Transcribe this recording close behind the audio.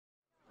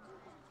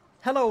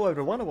Hello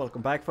everyone and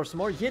welcome back for some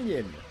more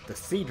Yin-Yin, the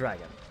sea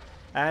dragon.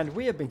 And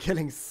we have been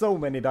killing so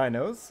many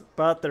dinos,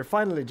 but they're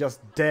finally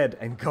just dead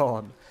and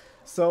gone.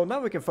 So now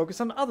we can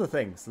focus on other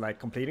things, like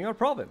completing our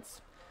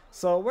province.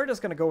 So we're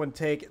just gonna go and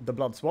take the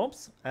blood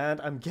swamps, and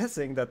I'm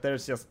guessing that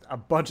there's just a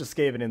bunch of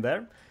Skaven in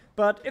there.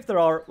 But if there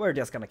are, we're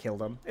just gonna kill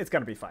them, it's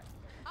gonna be fine.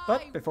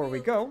 But before we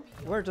go,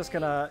 we're just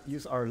gonna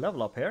use our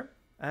level up here.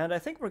 And I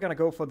think we're gonna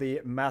go for the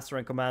Master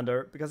and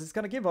Commander, because it's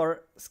gonna give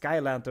our Sky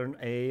Lantern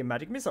a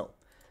magic missile.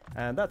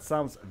 And that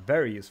sounds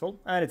very useful,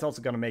 and it's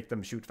also gonna make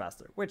them shoot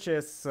faster, which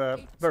is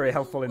very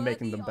helpful in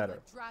making them better.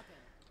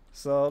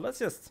 So let's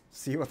just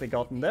see what they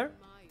got in there.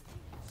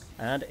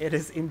 And it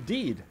is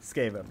indeed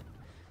Skaven.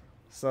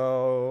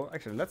 So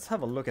actually, let's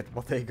have a look at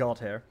what they got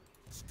here.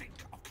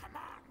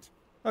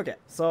 Okay,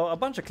 so a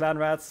bunch of clan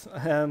rats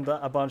and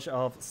a bunch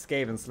of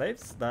Skaven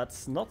slaves.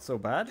 That's not so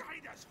bad.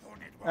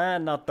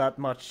 And not that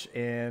much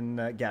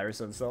in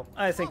garrison, so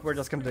I think we're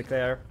just gonna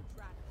declare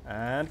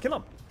and kill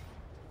them.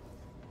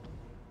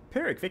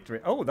 Pyrrhic victory.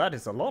 Oh, that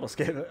is a lot of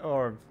Skaven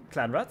or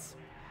clan rats.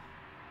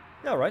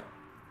 Yeah, right.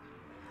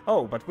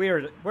 Oh, but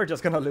we're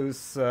just gonna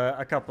lose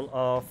a couple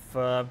of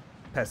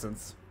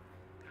peasants.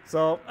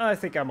 So I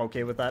think I'm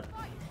okay with that.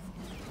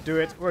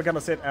 Do it. We're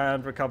gonna sit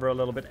and recover a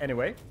little bit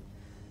anyway.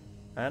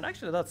 And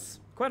actually,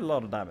 that's quite a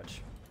lot of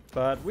damage.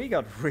 But we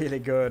got really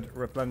good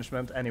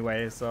replenishment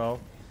anyway, so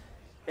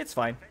it's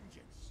fine.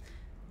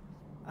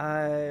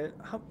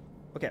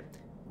 Okay,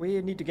 we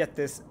need to get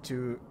this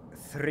to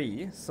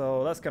 3,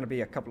 so that's gonna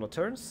be a couple of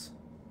turns,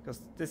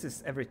 because this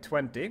is every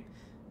 20.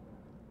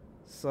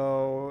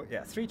 So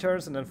yeah, 3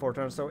 turns and then 4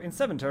 turns. So in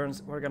 7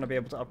 turns, we're gonna be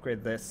able to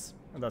upgrade this,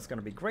 and that's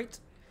gonna be great.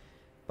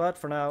 But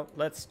for now,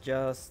 let's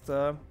just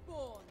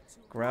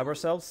grab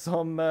ourselves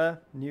some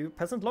new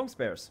peasant long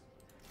spears.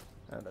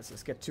 And let's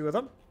just get 2 of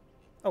them.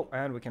 Oh,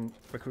 and we can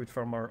recruit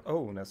from our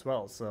own as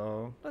well,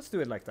 so let's do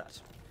it like that.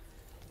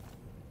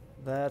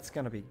 That's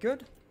gonna be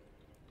good.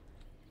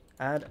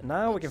 And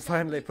now we can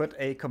finally put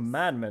a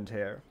commandment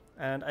here.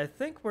 And I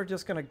think we're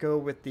just gonna go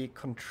with the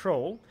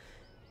control,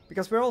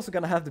 because we're also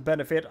gonna have the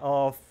benefit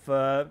of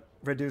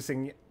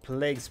reducing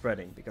plague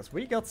spreading, because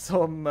we got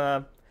some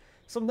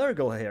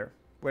Nurgle here,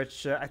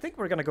 which I think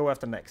we're gonna go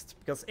after next,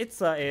 because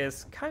Itza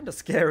is kind of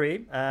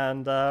scary,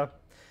 and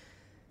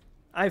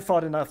I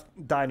fought enough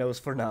dinos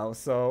for now,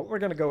 so we're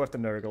gonna go after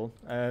Nurgle,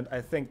 and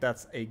I think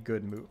that's a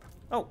good move.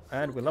 Oh,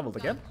 and we leveled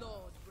again.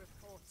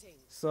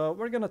 So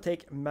we're gonna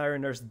take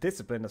Mariner's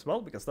Discipline as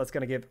well, because that's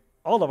gonna give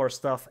all of our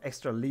stuff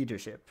extra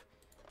leadership.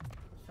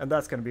 And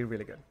that's gonna be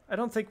really good. I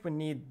don't think we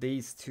need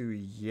these 2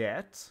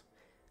 yet.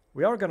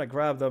 We are gonna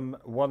grab them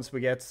once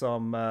we get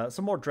some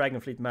more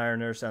Dragonfleet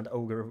Mariners and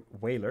Ogre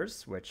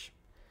Whalers, which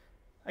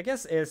I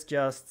guess is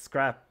just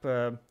scrap,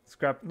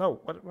 no,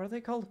 what are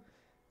they called?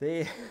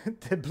 The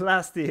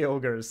Blasty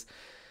Ogres.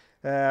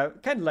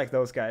 Kind of like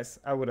those guys,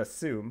 I would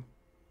assume.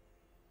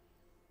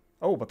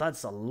 Oh, but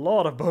that's a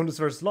lot of bonus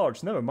versus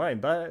large. Never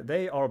mind.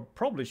 They are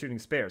probably shooting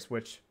spears,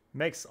 which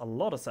makes a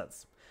lot of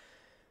sense.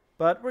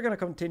 But we're going to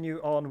continue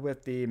on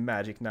with the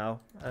magic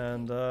now,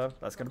 and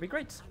that's going to be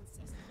great.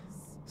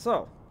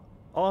 So,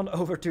 on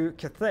over to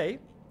Cathay,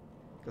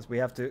 because we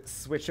have to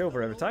switch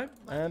over every time.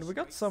 And we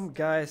got some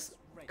guys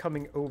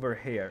coming over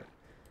here.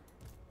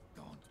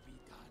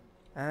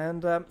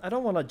 And I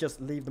don't want to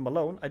just leave them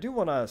alone. I do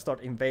want to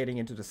start invading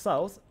into the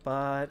south,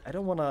 but I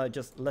don't want to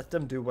just let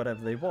them do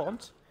whatever they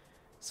want.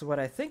 So what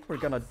I think we're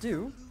gonna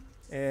do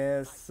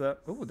is...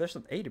 oh, there's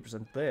an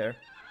 80% there.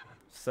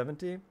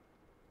 70.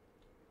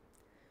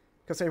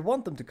 Because I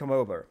want them to come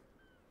over.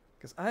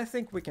 Because I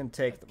think we can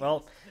take them.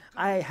 Well,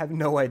 I have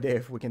no idea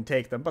if we can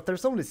take them, but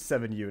there's only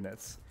 7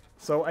 units.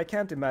 So I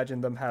can't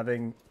imagine them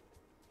having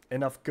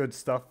enough good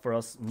stuff for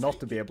us not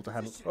to be able to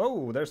handle...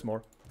 Oh, there's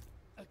more.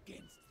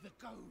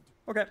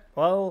 Okay,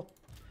 well...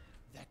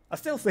 I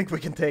still think we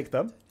can take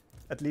them.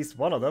 At least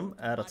one of them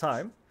at a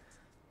time.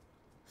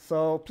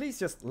 So please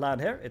just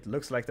land here. It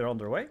looks like they're on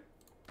their way.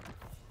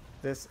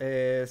 This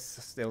is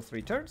still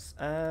 3 turns,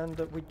 and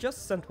we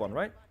just sent one,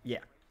 right? Yeah.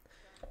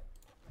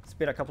 It's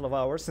been a couple of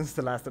hours since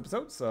the last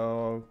episode,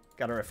 so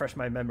gotta refresh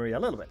my memory a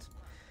little bit.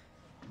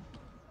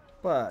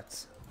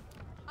 But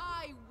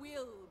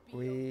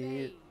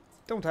we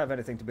don't have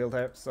anything to build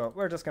here, so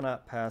we're just gonna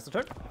pass the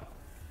turn.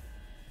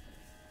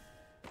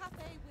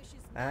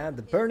 And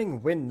the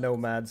Burning Wind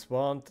Nomads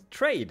want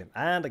trade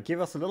and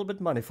give us a little bit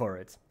money for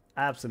it.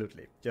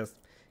 Absolutely. Just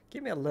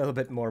give me a little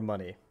bit more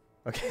money.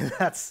 Okay,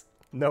 that's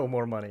no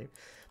more money.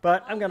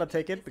 But I'm gonna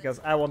take it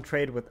because I want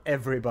trade with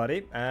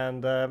everybody.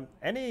 And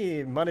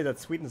any money that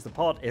sweetens the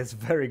pot is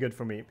very good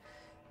for me.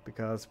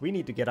 Because we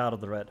need to get out of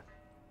the red.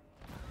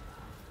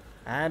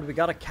 And we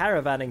got a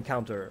caravan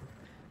encounter.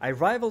 A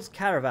rival's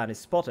caravan is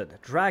spotted,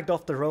 dragged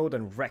off the road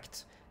and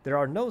wrecked. There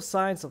are no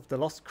signs of the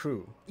lost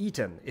crew.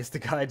 Eaten is the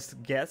guide's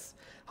guess.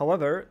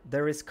 However,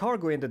 there is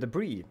cargo in the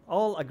debris.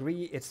 All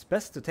agree it's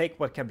best to take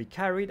what can be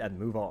carried and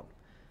move on.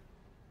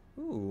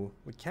 Ooh,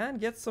 we can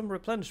get some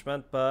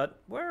replenishment, but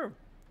we're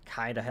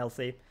kinda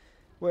healthy.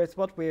 With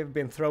what we've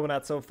been thrown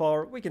at so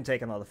far, we can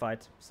take another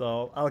fight.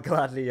 So I'll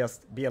gladly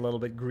just be a little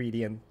bit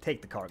greedy and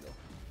take the cargo.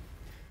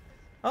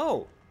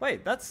 Oh,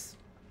 wait, that's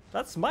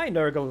my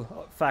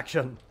Nurgle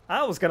faction.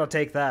 I was gonna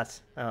take that.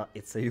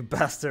 It's a you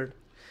bastard.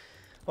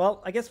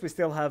 Well, I guess we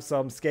still have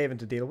some Skaven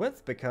to deal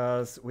with,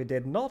 because we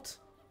did not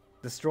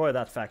destroy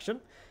that faction.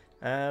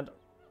 And,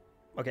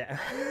 okay,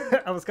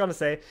 I was gonna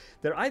say,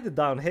 they're either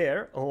down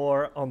here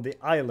or on the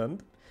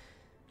island.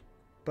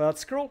 But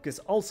Skrolk is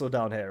also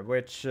down here,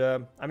 which,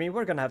 I mean,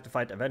 we're gonna have to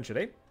fight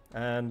eventually.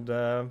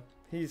 And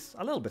he's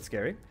a little bit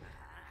scary.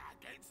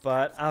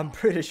 But I'm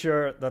pretty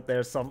sure that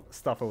there's some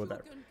stuff over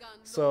there.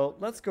 So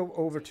let's go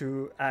over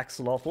to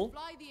Axolotl,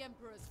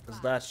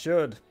 because that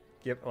should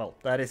give, well,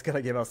 that is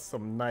gonna give us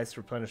some nice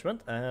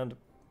replenishment and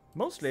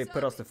mostly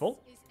put us to full.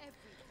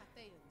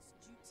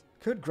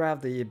 Could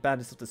grab the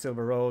Bandits of the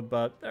Silver Road,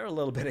 but they're a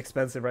little bit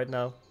expensive right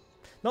now.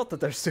 Not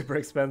that they're super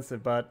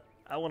expensive, but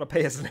I want to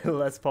pay as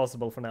little as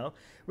possible for now.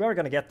 We are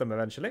gonna get them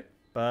eventually,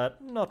 but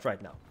not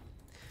right now.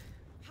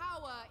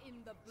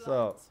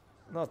 So,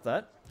 not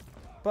that.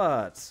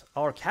 But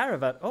our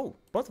caravan, oh,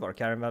 both of our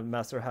caravan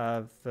master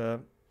have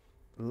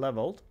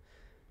leveled.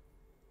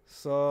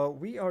 So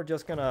we are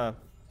just gonna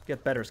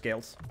get better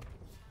scales.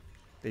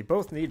 They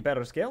both need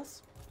better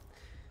scales.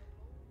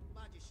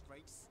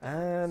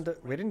 And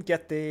we didn't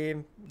get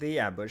the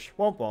ambush.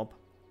 Womp womp.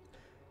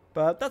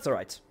 But that's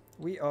alright.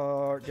 We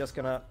are just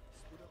gonna...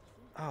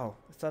 Oh,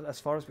 is that as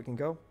far as we can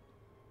go?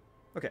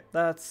 Okay,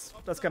 that's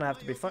gonna have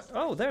to be fine.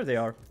 Oh, there they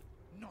are.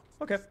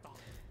 Okay.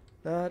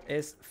 That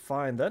is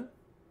fine then.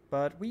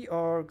 But we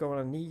are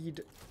gonna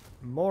need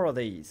more of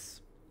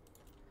these.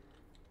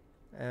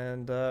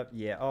 And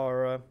yeah,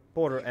 our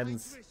border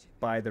ends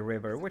by the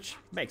river, which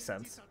makes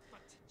sense.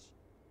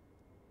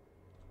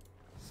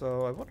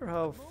 So I wonder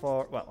how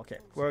far... Well, okay,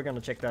 we're gonna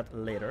check that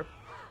later.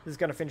 This is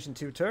gonna finish in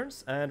 2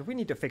 turns, and we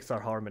need to fix our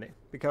harmony.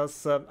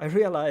 Because I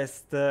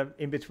realized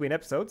in between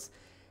episodes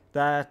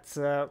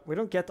that we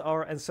don't get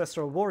our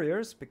ancestral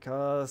warriors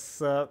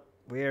because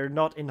we're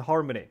not in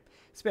harmony.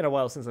 It's been a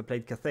while since I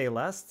played Cathay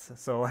last,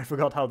 so I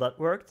forgot how that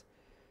worked.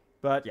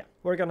 But yeah,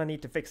 we're gonna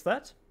need to fix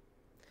that.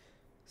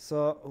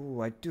 So,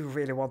 oh, I do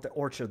really want the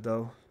orchard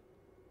though.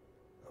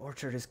 The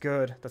orchard is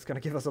good. That's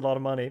gonna give us a lot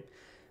of money.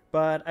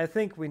 But I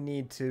think we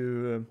need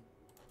to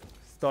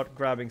start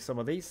grabbing some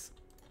of these.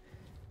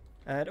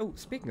 And, oh,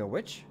 speaking of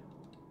which,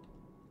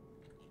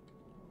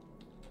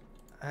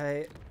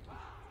 I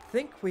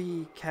think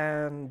we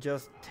can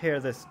just tear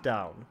this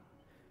down.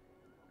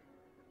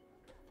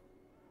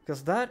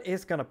 Because that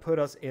is gonna put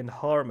us in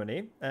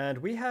harmony, and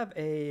we have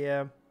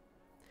a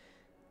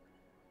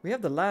we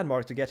have the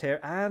landmark to get here,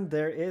 and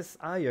there is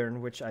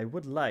iron, which I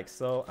would like,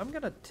 so I'm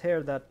gonna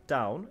tear that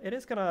down. It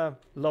is gonna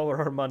lower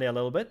our money a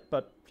little bit,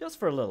 but just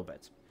for a little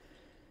bit.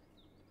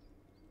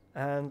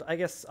 And I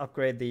guess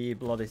upgrade the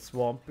Bloody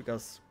Swamp,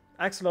 because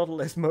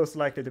Axolotl is most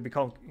likely to be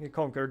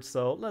conquered,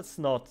 so let's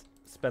not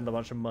spend a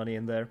bunch of money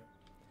in there.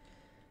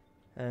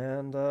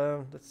 And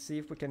let's see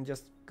if we can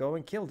just go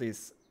and kill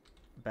these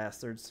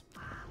bastards.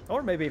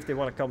 Or maybe if they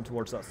want to come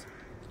towards us.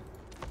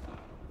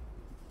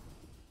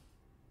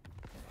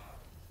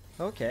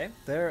 Okay,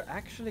 they're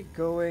actually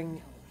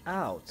going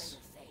out.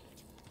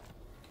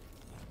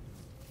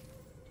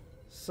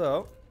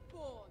 So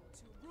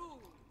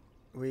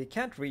we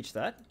can't reach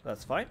that,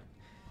 that's fine.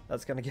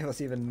 That's gonna give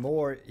us even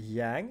more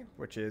yang,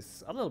 which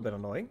is a little bit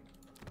annoying.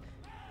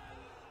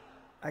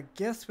 I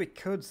guess we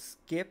could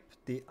skip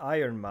the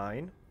iron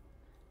mine,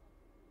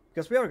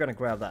 because we are gonna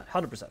grab that,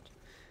 100%.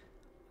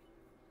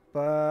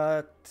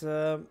 But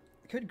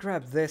could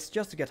grab this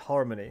just to get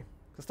harmony,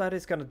 because that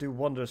is gonna do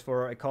wonders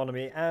for our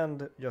economy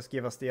and just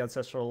give us the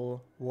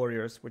ancestral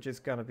warriors, which is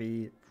gonna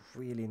be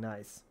really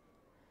nice.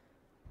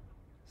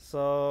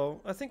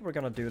 So I think we're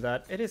gonna do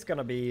that. It is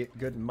gonna be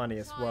good money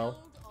as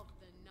well.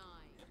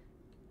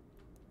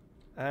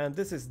 And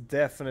this is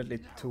definitely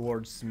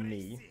towards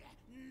me.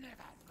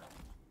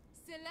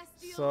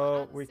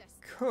 So we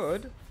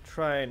could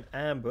try and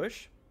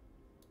ambush.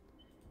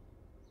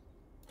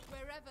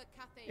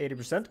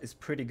 80% is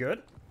pretty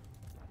good.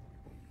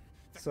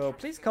 So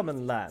please come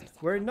and land.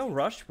 We're in no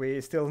rush.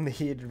 We still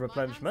need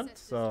replenishment,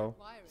 so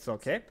it's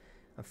okay.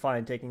 I'm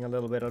fine taking a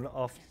little bit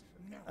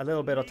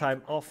of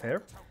time off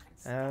here.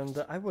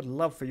 And I would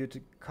love for you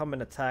to come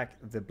and attack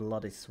the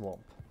Bloody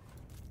Swamp.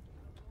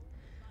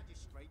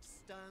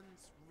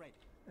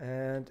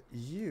 And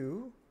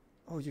you...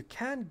 Oh, you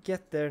can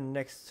get there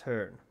next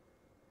turn.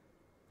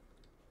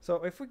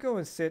 So if we go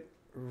and sit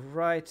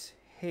right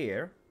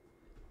here,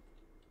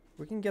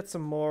 we can get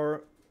some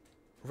more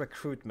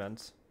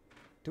recruitment.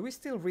 Do we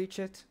still reach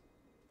it?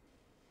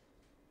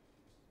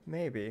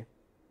 Maybe.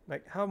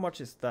 Like, how much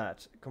is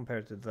that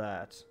compared to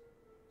that?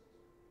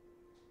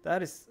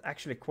 That is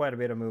actually quite a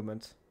bit of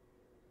movement.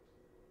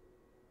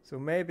 So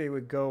maybe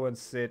we go and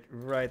sit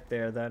right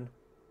there then.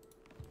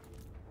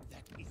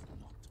 That is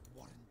not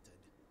warranted.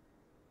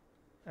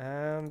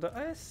 And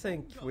I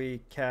think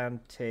we can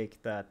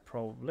take that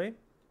probably.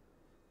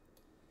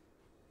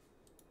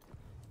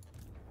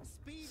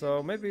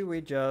 So maybe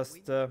we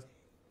just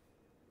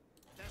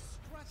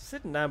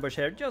sit in ambush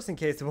here just in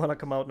case they want to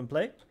come out and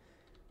play.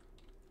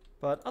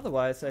 But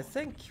otherwise I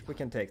think we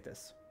can take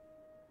this.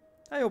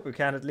 I hope we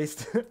can at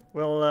least.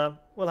 We'll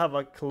have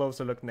a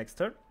closer look next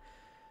turn.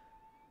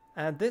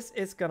 And this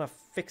is gonna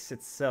fix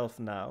itself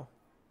now.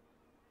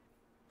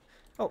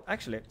 Oh,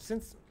 actually,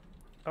 since...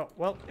 Oh,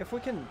 well, if we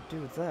can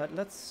do that,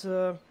 let's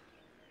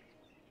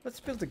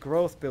build the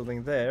growth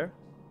building there.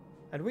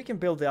 And we can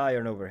build the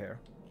iron over here.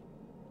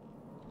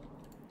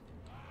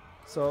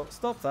 So,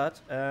 stop that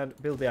and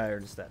build the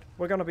iron instead.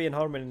 We're gonna be in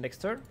harmony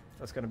next turn.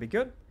 That's gonna be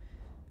good.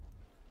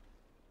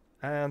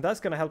 And that's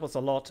gonna help us a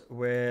lot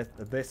with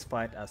this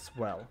fight as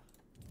well.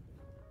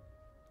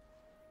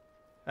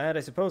 And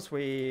I suppose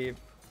we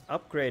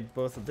upgrade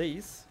both of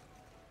these.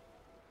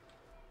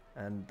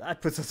 And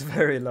that puts us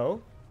very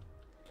low.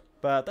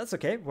 But that's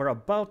okay, we're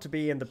about to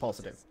be in the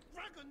positive.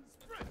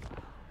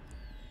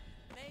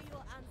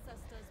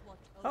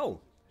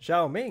 Oh,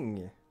 Zhao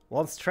Ming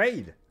wants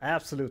trade.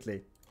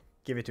 Absolutely.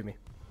 Give it to me.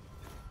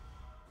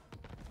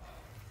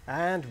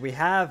 And we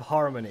have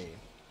harmony.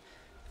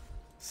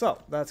 So,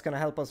 that's gonna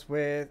help us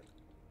with...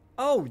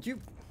 Oh,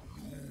 you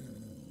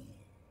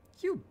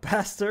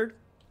bastard!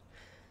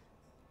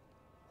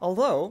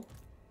 Although,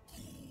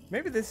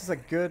 maybe this is a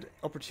good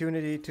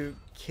opportunity to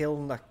kill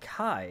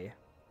Nakai.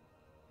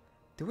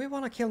 Do we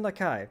want to kill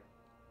Nakai?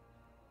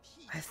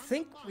 I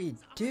think we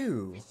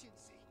do.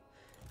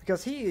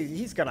 Because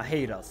he's gonna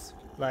hate us.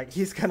 Like,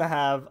 he's gonna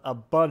have a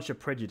bunch of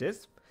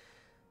prejudice.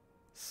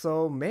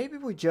 So maybe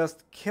we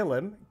just kill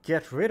him,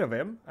 get rid of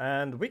him,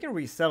 and we can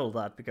resettle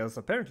that because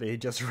apparently he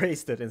just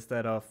raised it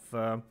instead of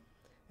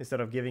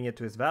giving it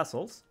to his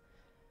vassals.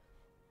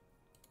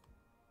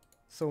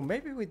 So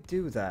maybe we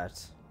do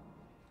that.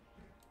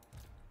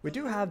 We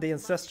do have the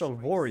ancestral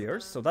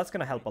warriors, so that's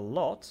gonna help a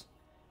lot.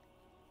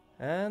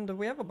 And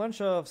we have a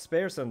bunch of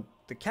spares, and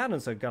the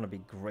cannons are gonna be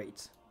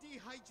great.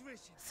 I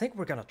think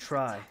we're gonna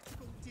try.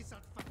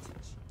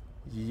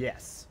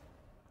 Yes.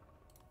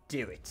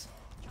 Do it.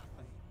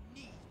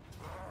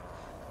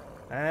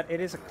 And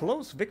it is a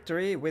close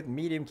victory with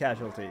medium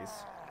casualties.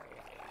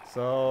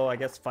 So I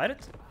guess fight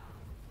it?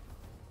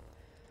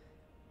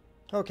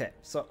 Okay,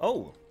 so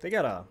oh, they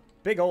got a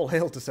big old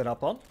hill to set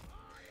up on.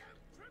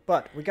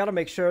 But we gotta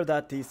make sure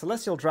that the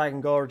Celestial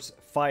Dragon Guards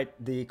fight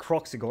the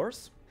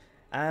Croxigors.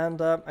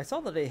 And I saw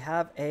that they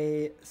have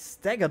a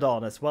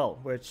Stegodon as well,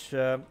 which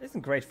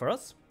isn't great for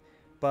us.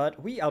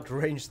 But we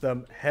outrange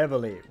them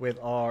heavily with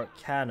our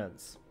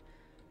cannons.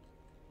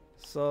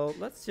 So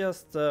let's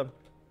just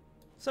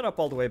set up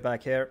all the way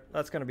back here.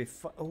 That's gonna be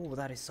fun. Oh,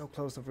 that is so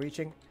close of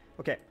reaching.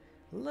 Okay,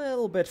 a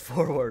little bit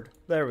forward.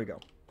 There we go.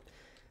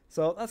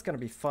 So that's gonna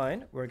be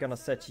fine. We're gonna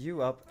set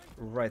you up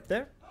right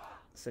there.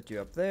 Set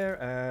you up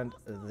there and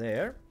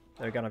there.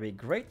 They're gonna be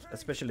great,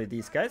 especially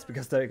these guys,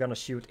 because they're gonna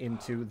shoot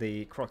into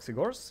the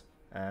Croxigors.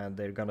 And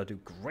they're gonna do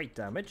great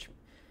damage.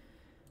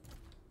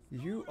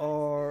 You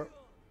are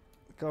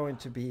going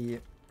to be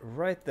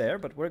right there,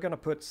 but we're gonna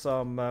put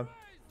some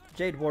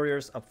Jade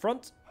Warriors up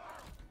front.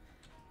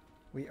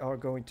 We are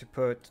going to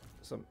put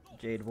some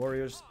Jade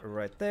Warriors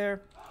right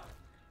there.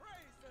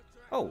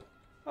 Oh,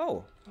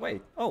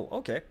 wait,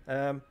 okay.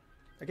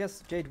 I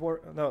guess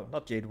no,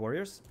 not Jade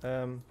Warriors.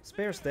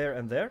 Spears there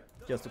and there,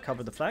 just to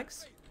cover the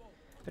flanks.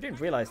 I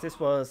didn't realize this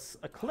was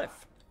a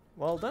cliff.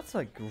 Well, that's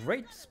a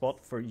great spot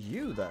for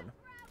you then.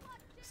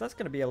 So that's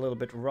gonna be a little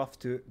bit rough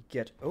to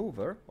get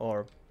over,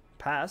 or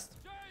past.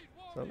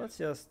 So let's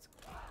just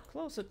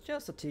close it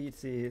just a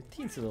teensy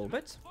little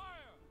bit.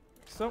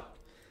 So.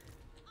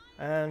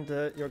 And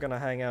you're gonna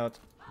hang out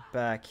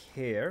back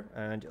here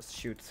and just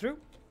shoot through.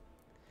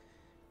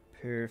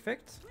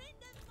 Perfect.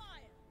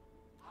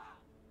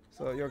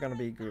 So you're gonna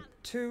be group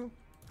 2.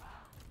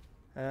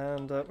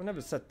 And we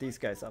never set these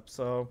guys up,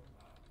 so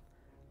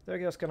they're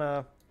just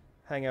gonna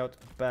hang out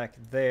back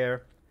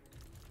there.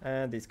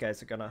 And these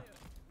guys are gonna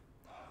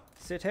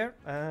sit here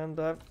and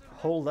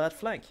hold that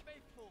flank.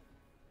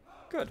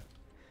 Good.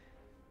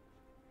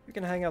 You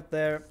can hang out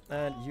there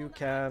and you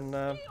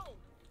can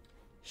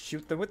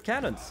shoot them with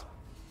cannons.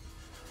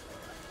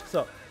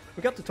 So,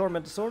 we got the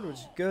Tormentor Sword, which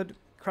is good.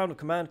 Crown of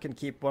Command can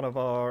keep one of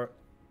our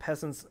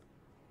peasants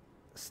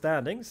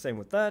standing, same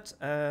with that,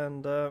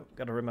 and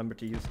gotta remember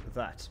to use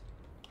that.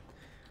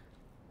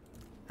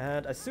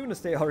 And as soon as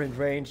they are in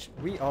range,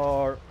 we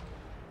are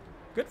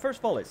good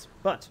first volleys,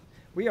 but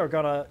we are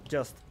gonna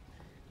just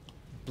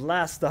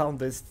blast down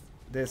this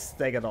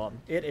Stegodon.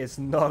 It is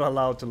not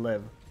allowed to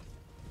live.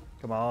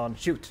 Come on,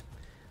 shoot.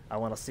 I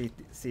wanna see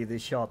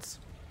these shots.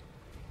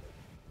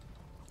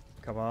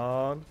 Come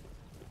on.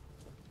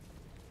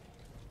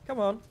 Come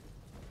on.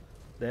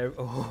 There.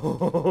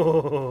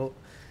 Oh.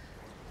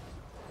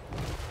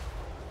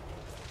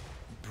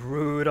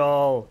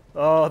 Brutal.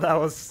 Oh, that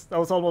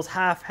was almost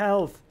half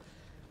health.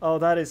 Oh,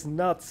 that is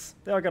nuts.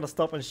 They are gonna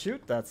stop and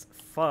shoot. That's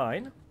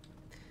fine.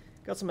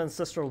 Got some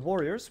ancestral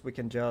warriors. We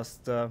can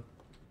just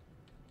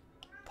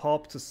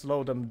pop to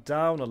slow them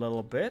down a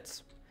little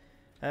bit.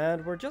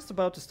 And we're just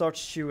about to start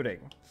shooting.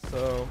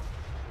 So.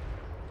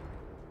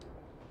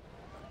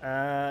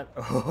 And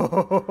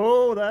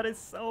oh, that is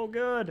so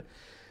good.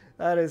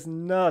 That is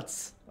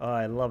nuts. Oh,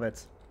 I love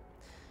it.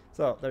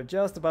 So they're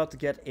just about to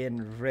get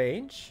in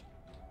range.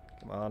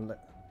 Come on.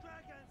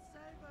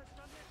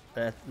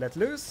 let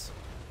loose.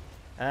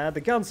 And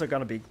the guns are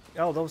gonna be...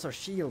 Oh, those are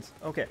shields.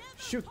 Okay,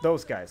 shoot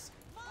those guys.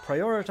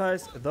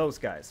 Prioritize those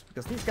guys,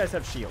 because these guys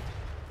have shield.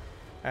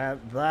 And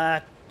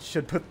that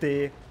should put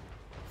the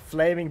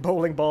flaming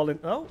bowling ball in...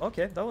 Oh,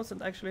 okay, that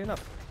wasn't actually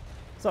enough.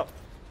 So,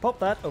 pop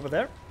that over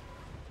there.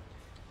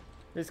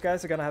 These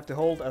guys are gonna have to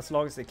hold as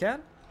long as they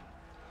can.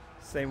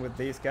 Same with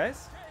these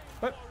guys.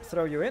 But,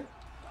 throw you in.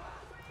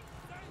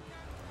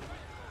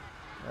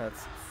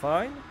 That's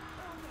fine.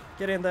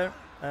 Get in there,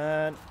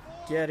 and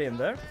get in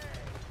there.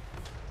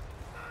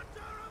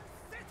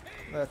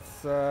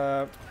 Let's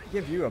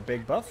give you a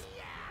big buff.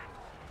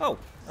 Oh,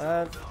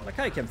 and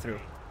Nakai came through.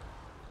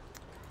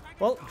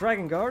 Well,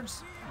 Dragon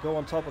Guards, go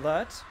on top of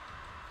that.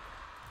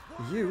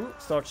 You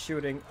start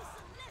shooting,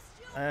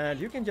 and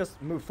you can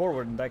just move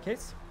forward in that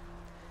case.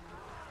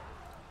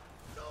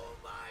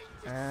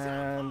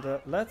 And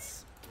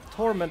let's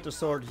Tormentor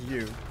Sword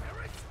you,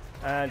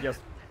 and just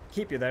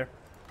keep you there.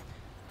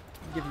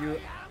 Give you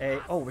a...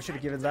 Oh, we should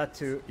have given that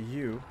to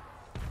you.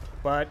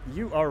 But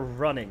you are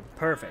running.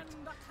 Perfect.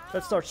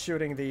 Let's start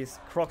shooting these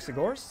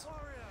Croxigors.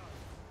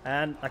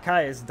 And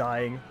Nakai is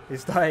dying.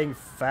 He's dying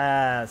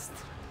fast.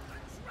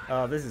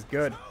 Oh, this is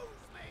good.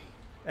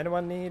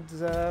 Anyone need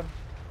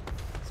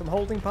some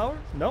holding power?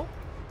 No?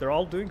 They're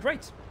all doing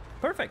great.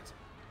 Perfect.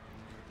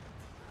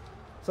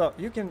 So,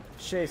 you can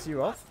chase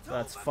you off.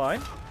 That's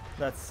fine.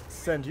 Let's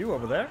send you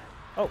over there.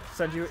 Oh,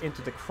 send you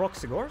into the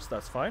Croxigors.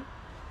 That's fine.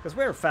 Because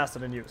we're faster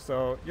than you,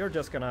 so you're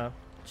just gonna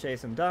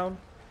chase him down.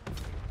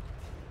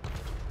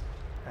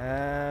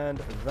 And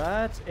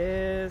that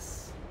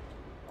is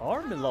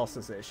army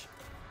losses-ish.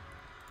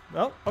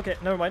 No? Okay,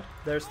 never mind.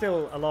 There's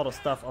still a lot of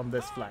stuff on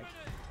this flank.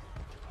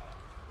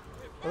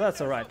 Well, that's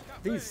alright.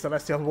 These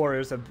Celestial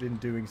Warriors have been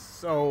doing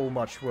so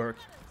much work.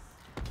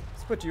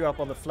 Let's put you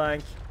up on the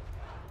flank.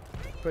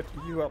 Put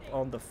you up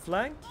on the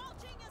flank.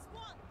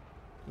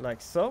 Like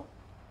so.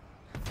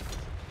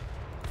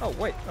 Oh,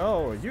 wait.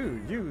 Oh,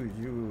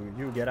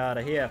 you get out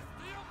of here.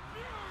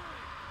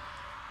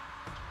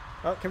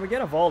 Oh, can we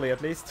get a volley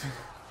at least?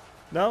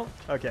 No?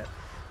 Okay.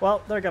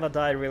 Well, they're gonna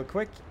die real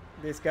quick.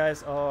 These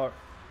guys are...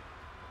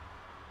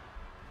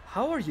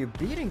 How are you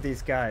beating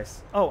these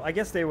guys? Oh, I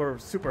guess they were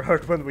super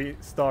hurt when we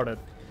started.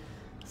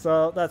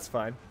 So, that's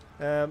fine.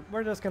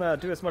 We're just gonna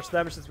do as much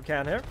damage as we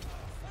can here.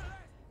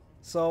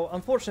 So,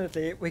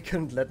 unfortunately, we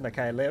couldn't let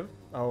Nakai live.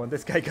 Oh, and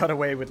this guy got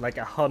away with like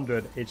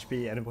 100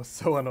 HP, and it was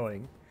so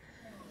annoying.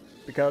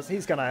 Because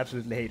he's gonna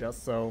absolutely hate us,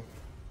 so...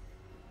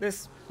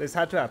 This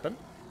had to happen.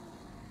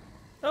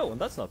 Oh, and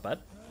that's not bad.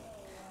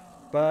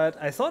 But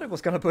I thought it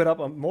was gonna put up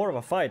more of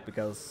a fight,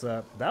 because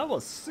that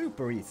was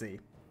super easy.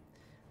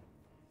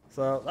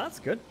 So, that's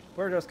good.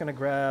 We're just gonna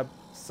grab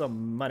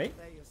some money.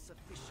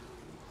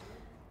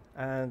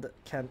 And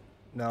can...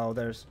 No,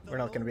 we're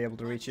not gonna be able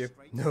to reach you.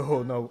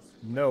 No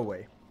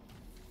way.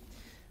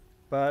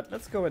 But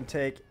let's go and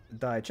take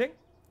Dai Ching.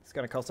 It's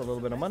gonna cost a little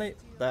bit of money.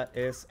 That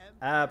is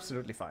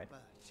absolutely fine.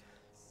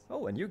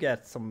 Oh, and you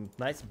get some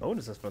nice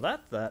bonuses for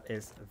that. That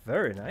is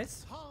very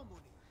nice.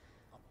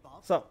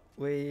 So,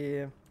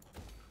 we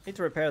need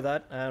to repair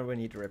that, and we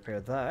need to repair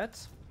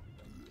that.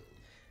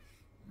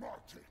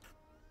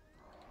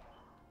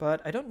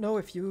 But I don't know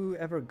if you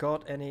ever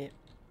got any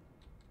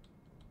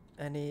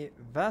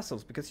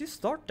vassals, because you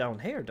start down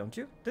here, don't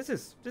you? This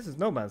is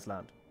no man's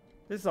land.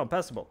 This is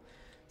unpassable.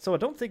 So I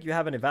don't think you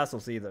have any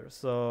vassals either.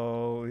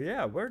 So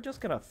yeah, we're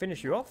just gonna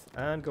finish you off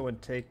and go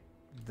and take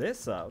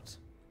this out.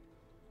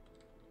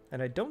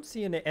 And I don't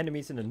see any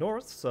enemies in the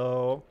north,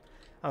 so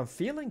I'm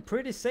feeling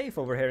pretty safe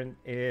over here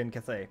in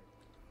Cathay.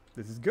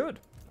 This is good.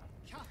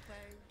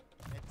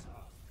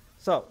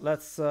 So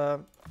let's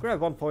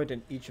grab 1 point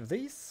in each of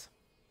these.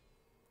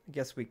 I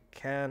guess we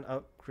can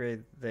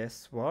upgrade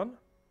this one.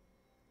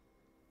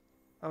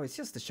 Oh, it's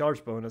just the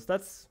charge bonus.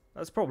 That's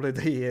probably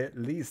the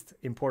least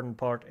important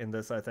part in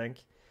this, I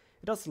think.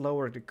 It does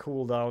lower the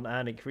cooldown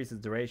and increases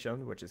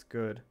duration, which is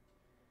good.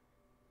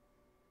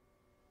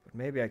 But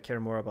maybe I care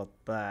more about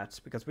that,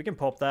 because we can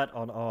pop that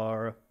on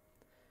our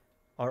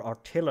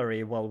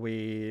artillery while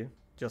we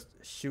just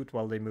shoot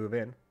while they move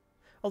in.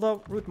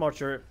 Although Root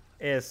Marcher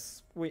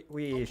is...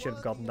 We should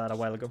have gotten that a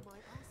while ago.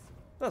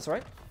 That's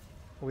right.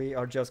 We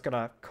are just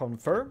gonna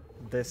confirm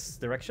this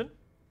direction.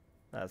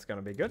 That's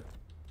gonna be good.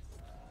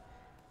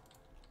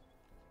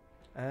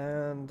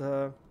 And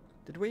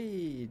did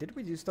we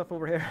do stuff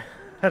over here?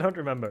 I don't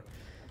remember.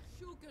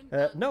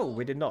 No,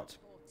 we did not.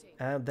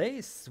 And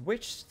they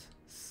switched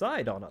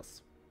side on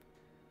us.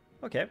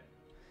 Okay.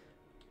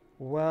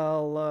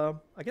 Well,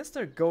 I guess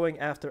they're going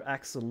after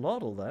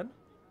Axolotl then.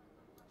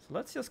 So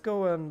let's just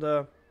go and...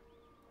 Oh,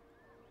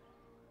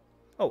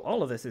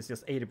 all of this is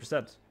just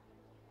 80%.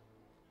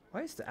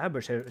 Why is the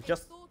ambush here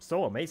just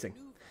so amazing?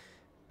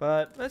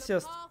 But let's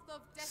just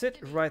sit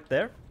right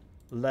there.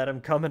 Let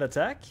him come and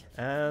attack.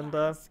 And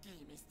then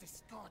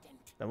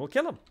we'll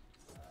kill him.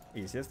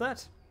 Easy as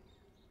that.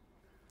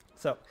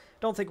 So,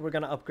 don't think we're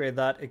gonna upgrade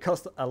that. It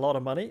costs a lot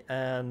of money,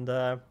 and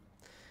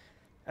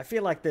I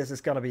feel like this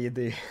is gonna be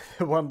the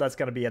one that's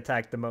gonna be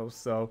attacked the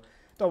most, so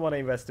don't want to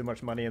invest too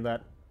much money in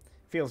that.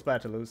 Feels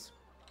bad to lose.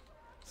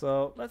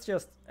 So let's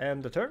just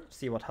end the turn,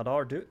 see what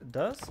Hadar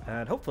does,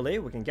 and hopefully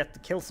we can get to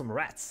kill some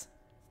rats.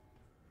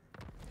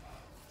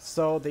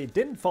 So they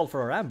didn't fall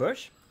for our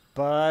ambush,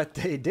 but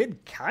they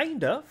did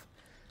kind of,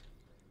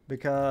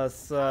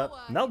 because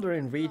now they're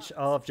in reach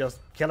of just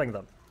killing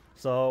them.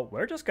 So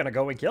we're just gonna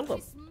go and kill them.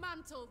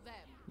 Dismantle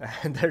them.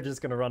 And they're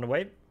just gonna run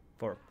away,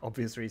 for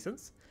obvious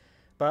reasons.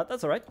 But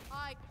that's alright.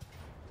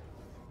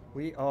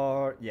 We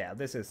are... yeah,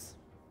 this is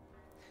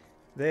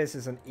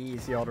an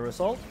easy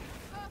auto-assault.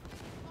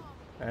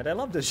 And I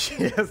love that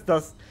she just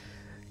does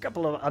a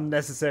couple of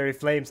unnecessary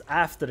flames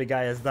after the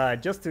guy has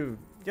died, just to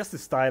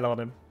style on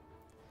him.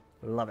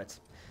 Love it.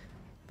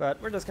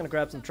 But we're just gonna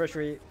grab some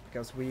treasury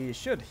because we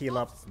should heal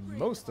up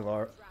most of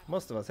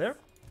us here.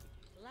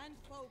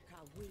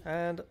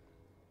 And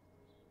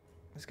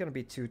it's gonna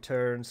be 2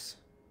 turns.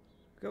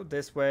 Go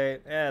this way.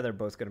 Yeah, they're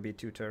both gonna be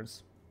 2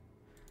 turns.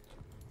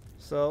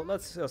 So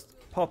let's just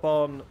pop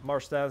on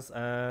March Stance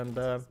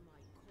and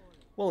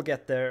we'll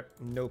get there,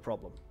 no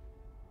problem.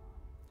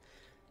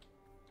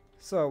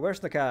 So, where's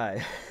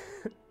Nakai?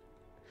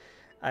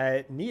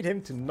 I need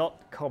him to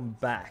not come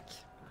back.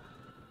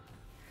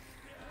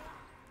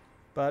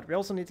 But we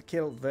also need to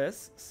kill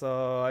this,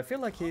 so I feel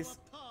like he's...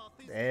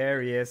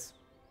 there he is.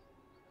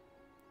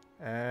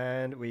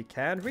 And we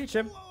can reach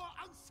him.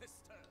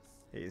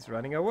 He's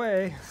running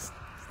away.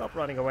 Stop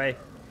running away,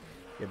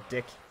 you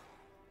dick.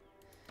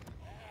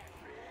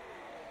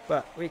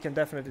 But we can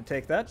definitely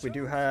take that. We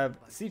do have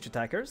siege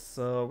attackers,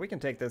 so we can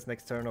take this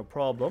next turn, no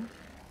problem.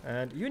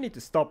 And you need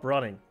to stop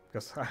running,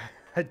 because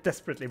I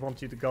desperately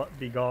want you to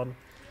be gone.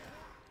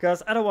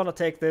 Because I don't want to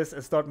take this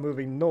and start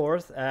moving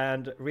north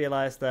and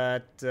realize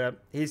that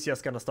he's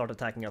just going to start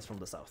attacking us from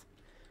the south.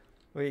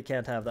 We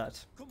can't have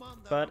that.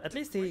 But at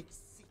least he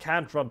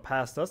can't run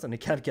past us and he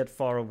can't get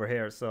far over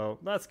here, so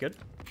that's good.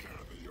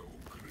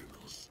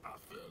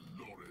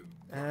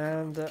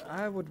 And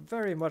I would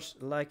very much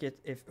like it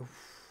if...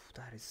 oof,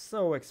 that is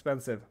so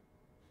expensive.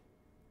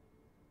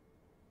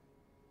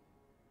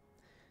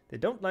 They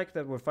don't like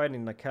that we're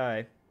fighting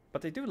Nakai,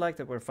 but they do like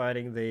that we're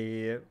fighting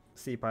the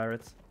sea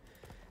pirates.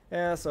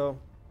 Yeah, so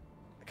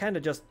I kind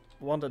of just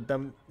wanted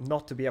them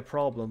not to be a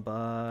problem,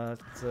 but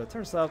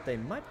turns out they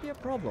might be a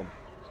problem.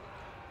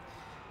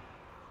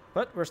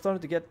 But we're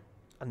starting to get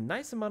a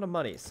nice amount of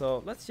money,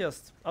 so let's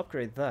just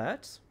upgrade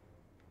that.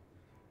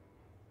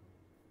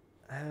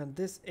 And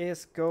this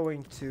is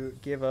going to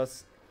give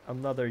us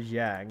another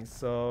yang,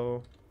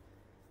 so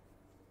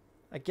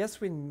I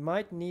guess we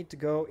might need to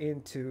go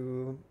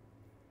into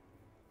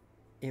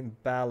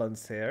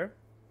imbalance here.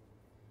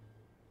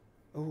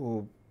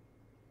 Ooh,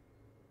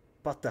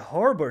 but the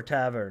Harbor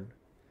Tavern.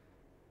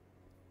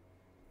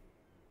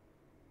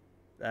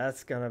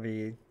 That's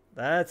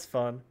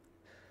fun.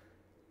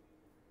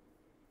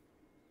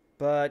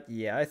 But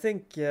yeah, I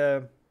think we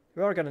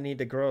are gonna need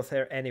the growth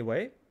here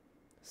anyway.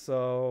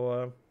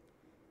 So,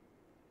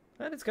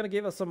 and it's gonna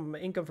give us some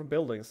income from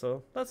buildings,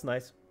 so that's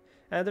nice.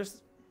 And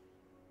there's,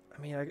 I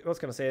mean, I was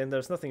gonna say, and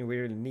there's nothing we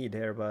really need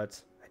here, but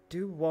I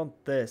do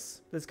want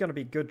this. This is gonna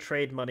be good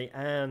trade money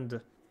and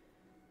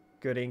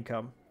good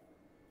income.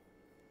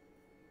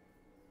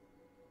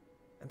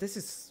 And this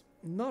is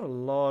not a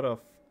lot of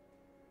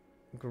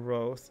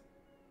growth.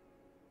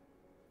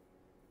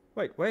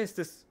 Wait, why is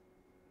this?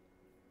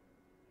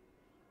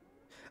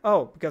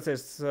 Oh, because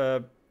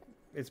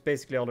it's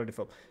basically already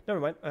full.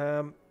 Never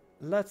mind.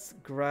 Let's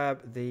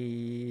grab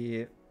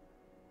the...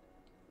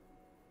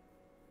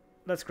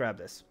 let's grab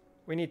this.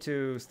 We need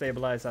to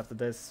stabilize after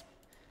this.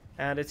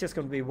 And it's just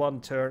going to be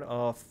 1 turn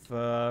of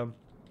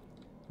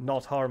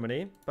not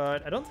harmony.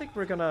 But I don't think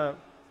we're gonna...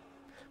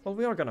 well,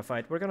 we are gonna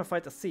fight. We're gonna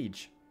fight a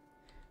siege.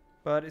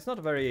 But it's not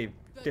a very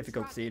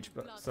difficult siege,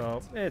 but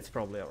so it's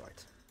probably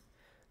alright.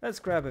 Let's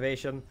grab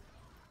evasion.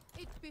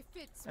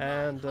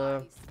 And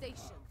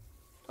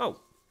oh,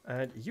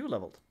 and you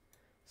leveled.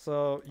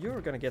 So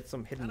you're gonna get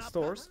some hidden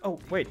stores. Oh,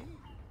 wait.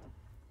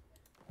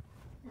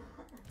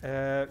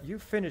 You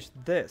finished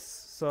this,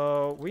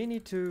 so we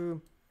need to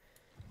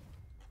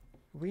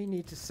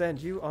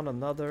send you on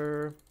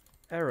another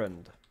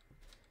errand.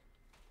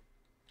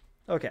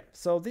 Okay,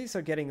 so these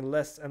are getting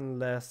less and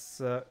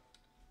less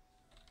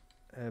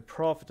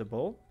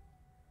profitable.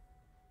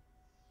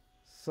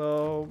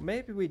 So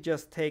maybe we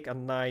just take a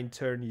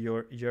 9-turn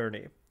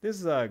journey. This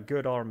is a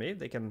good army.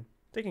 They can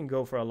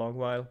go for a long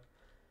while.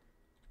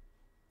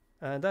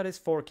 And that is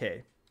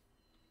 4k.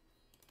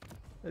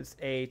 It's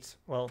 8.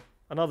 Well,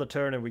 another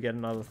turn and we get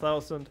another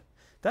 1,000.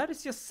 That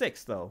is just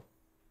 6 though.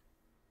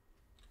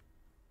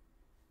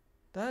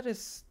 That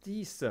is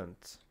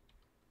decent.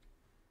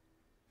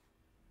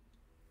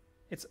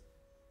 It's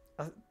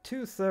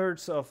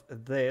 2/3 of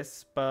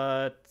this,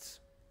 but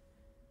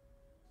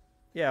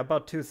yeah,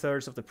 about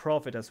 2/3 of the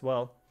profit as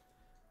well.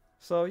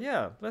 So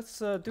yeah, let's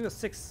do a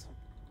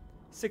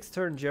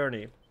 6-turn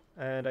journey,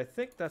 and I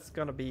think that's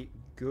gonna be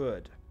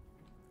good.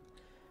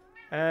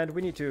 And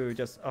we need to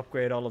just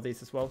upgrade all of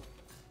these as well.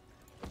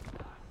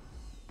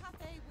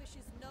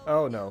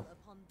 Oh no.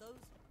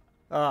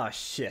 Ah,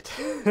 shit.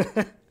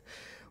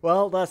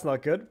 Well, that's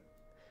not good.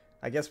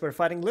 I guess we're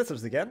fighting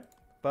lizards again.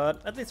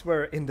 But at least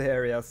we're in the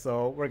area,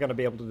 so we're gonna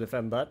be able to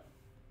defend that.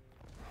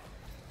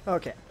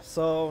 Okay,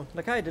 so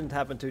Nakai didn't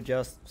happen to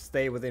just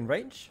stay within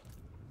range?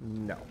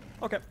 No.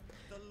 Okay,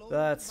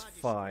 that's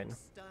fine.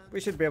 We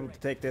should be able to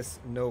take this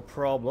no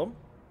problem.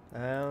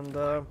 And,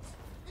 oh,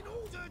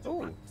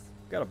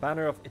 got a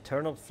banner of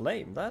eternal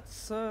flame.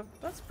 That's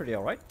pretty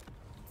alright.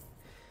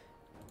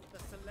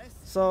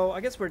 So,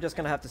 I guess we're just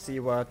gonna have to see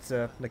what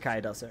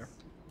Nakai does here.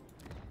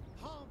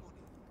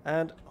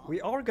 And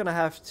we are gonna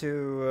have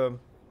to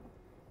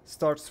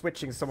start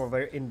switching some of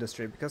our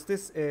industry, because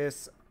this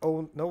is...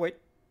 Oh, no, wait.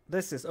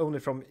 This is only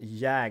from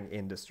Yang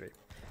industry.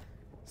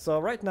 So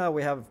right now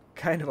we have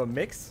kind of a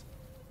mix,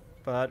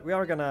 but we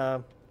are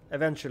gonna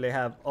eventually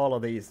have all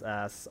of these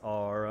as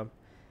our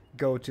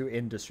go-to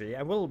industry,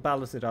 and we'll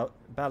balance it out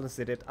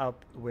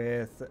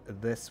with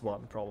this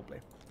one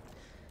probably.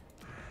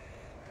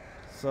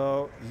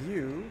 So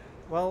you,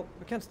 well,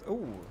 we can't.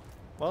 Oh,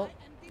 well,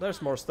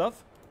 there's more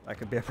stuff. That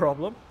could be a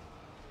problem.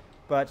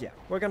 But yeah,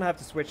 we're gonna have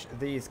to switch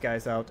these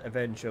guys out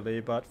eventually.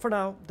 But for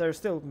now, they're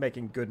still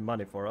making good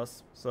money for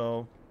us,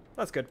 so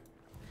that's good.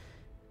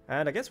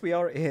 And I guess we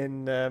are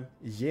in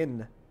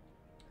Yin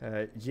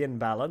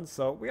balance,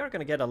 so we are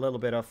gonna get a little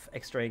bit of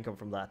extra income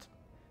from that.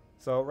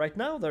 So right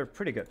now they're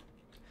pretty good.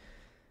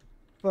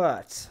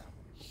 But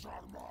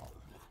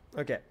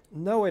okay,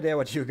 no idea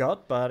what you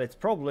got, but it's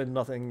probably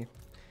nothing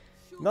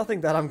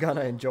that I'm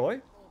gonna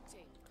enjoy.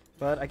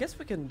 But I guess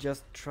we can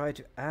just try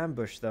to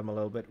ambush them a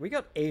little bit. We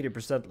got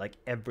 80% like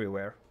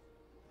everywhere.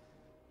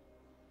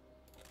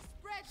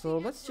 So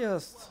let's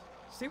just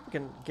see if we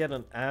can get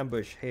an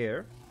ambush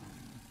here.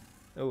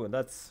 Oh, and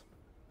that's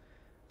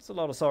a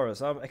lot of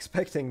saurus. I'm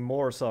expecting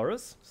more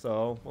saurus,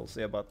 so we'll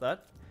see about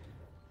that.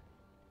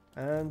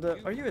 And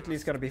are you at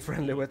least gonna be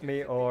friendly with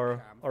me,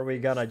 or are we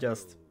gonna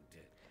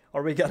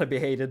be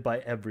hated by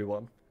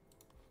everyone?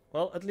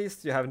 Well, at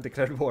least you haven't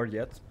declared war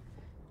yet.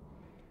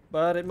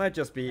 But it might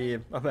just be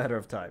a matter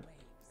of time.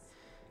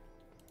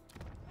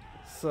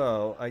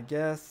 So, I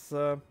guess...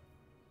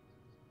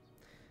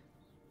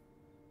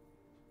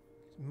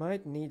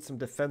 might need some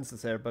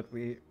defenses here, but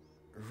we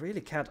really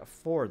can't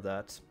afford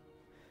that.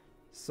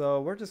 So,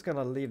 we're just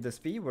gonna leave this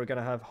be. We're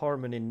gonna have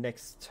harmony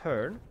next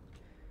turn.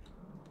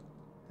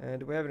 And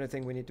do we have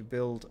anything we need to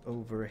build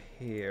over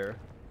here?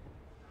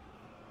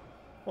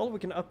 Well, we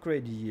can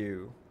upgrade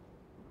you.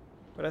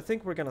 But I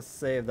think we're gonna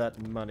save that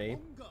money.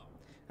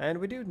 And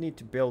we do need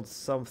to build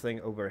something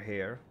over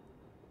here.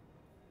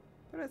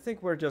 But I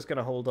think we're just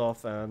gonna hold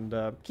off and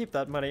keep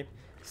that money.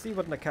 See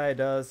what Nakai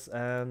does,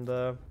 and...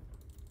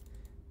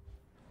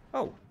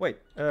 Oh, wait.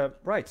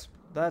 Right.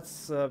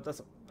 That's... Oh,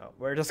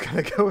 we're just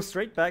gonna go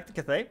straight back to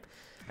Cathay.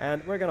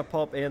 And we're gonna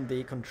pop in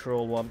the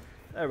control one.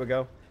 There we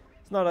go.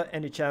 It's not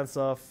any chance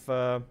of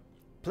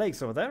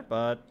plagues over there,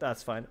 but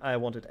that's fine. I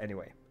want it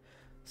anyway.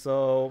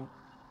 So...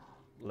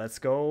 let's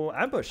go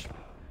ambush.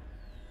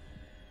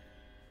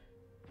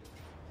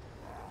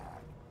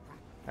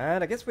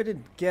 And I guess we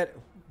didn't get...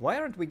 Why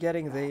aren't we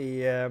getting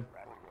the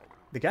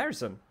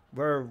garrison?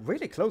 We're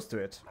really close to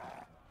it.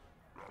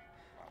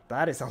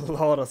 That is a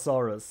lot of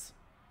saurus.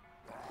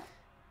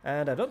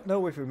 And I don't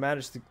know if we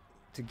managed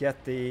to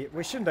get the...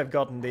 We shouldn't have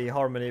gotten the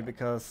harmony,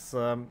 because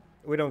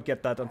we don't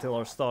get that until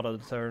our start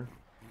of the turn.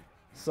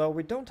 So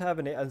we don't have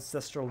any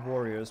ancestral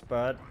warriors,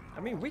 but... I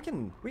mean, we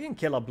can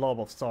kill a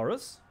blob of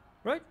saurus,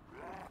 right?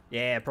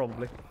 Yeah,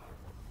 probably.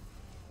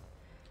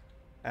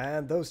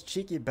 And those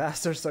cheeky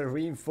bastards are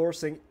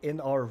reinforcing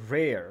in our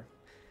rear.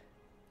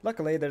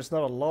 Luckily, there's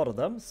not a lot of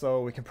them,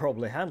 so we can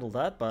probably handle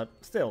that, but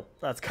still,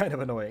 that's kind of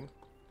annoying.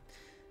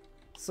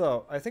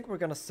 So, I think we're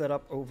gonna set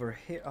up over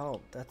here.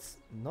 Oh, that's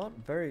not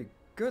very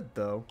good,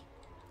 though.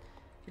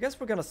 I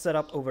guess we're gonna set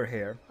up over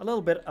here, a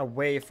little bit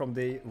away from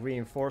the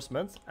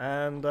reinforcements,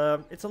 and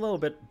it's a little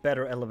bit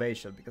better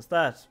elevation, because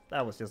that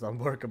was just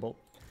unworkable.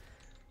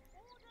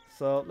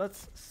 So,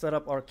 let's set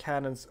up our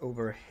cannons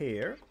over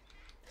here.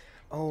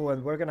 Oh,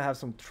 and we're gonna have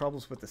some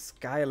troubles with the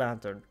Sky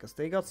Lantern, because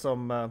they got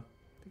some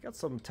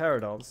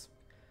pterodons.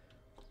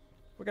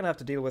 We're gonna have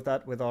to deal with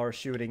that with our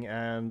shooting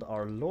and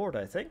our lord,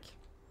 I think.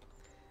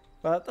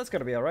 But that's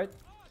gonna be alright.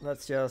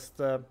 Let's just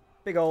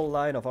big old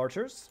line of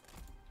archers.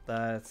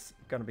 That's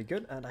gonna be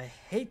good. And I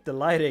hate the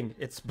lighting.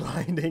 It's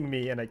blinding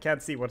me and I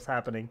can't see what's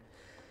happening.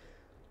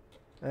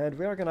 And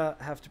we are gonna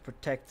have to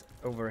protect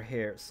over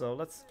here. So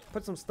let's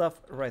put some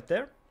stuff right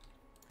there.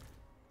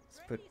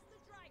 Let's put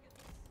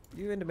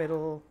you in the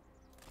middle.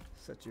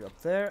 Set you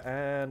up there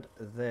and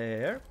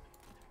there.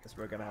 Guess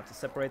we're gonna have to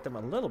separate them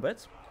a little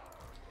bit.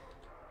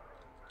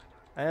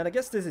 And I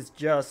guess this is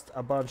just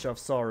a bunch of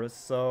saurus,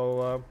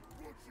 so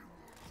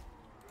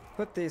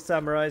put the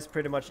samurais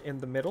pretty much in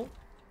the middle.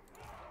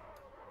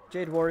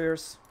 Jade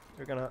warriors,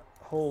 you're gonna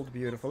hold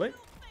beautifully.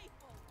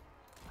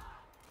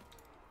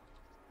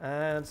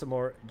 And some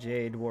more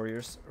jade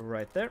warriors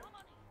right there.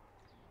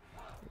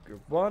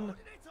 Group 1.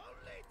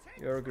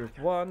 You're group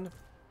 1.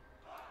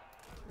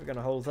 We're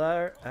gonna hold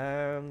there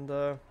and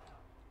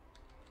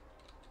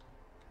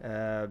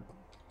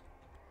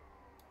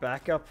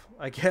back up,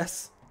 I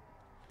guess,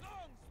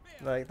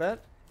 like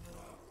that.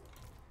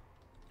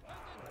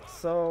 Let's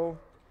so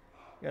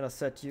gonna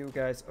set you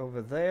guys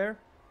over there.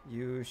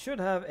 You should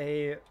have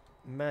a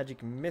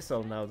magic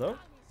missile now, though.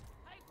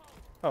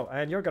 Oh,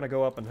 and you're gonna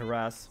go up and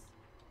harass.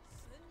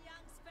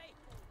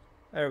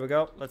 There we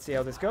go. Let's see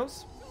how this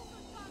goes.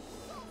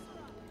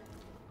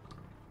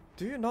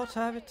 Do you not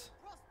have it?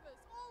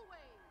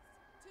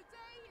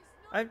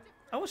 I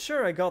was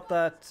sure I got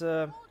that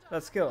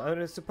that skill. I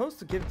was supposed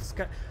to give this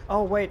guy.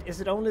 Oh wait, is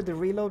it only the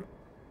reload?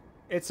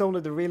 It's only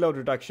the reload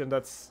reduction.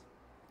 That's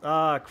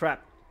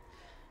crap.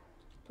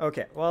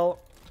 Okay, well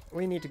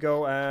we need to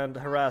go and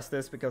harass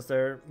this because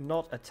they're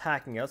not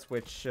attacking us,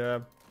 which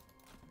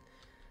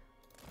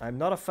I'm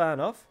not a fan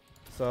of.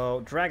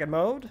 So dragon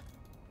mode.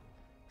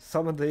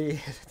 Summon the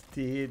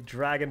the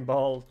Dragon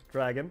Ball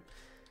dragon.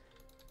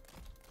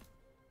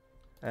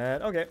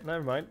 And okay,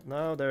 never mind.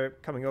 Now they're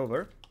coming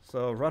over.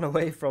 So run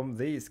away from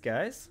these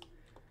guys.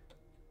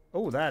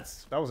 Oh, that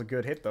was a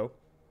good hit though.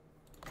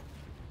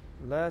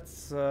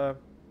 Let's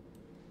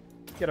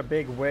get a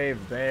big wave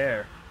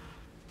there.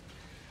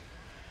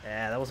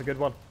 Yeah, that was a good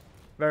one.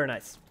 Very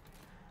nice.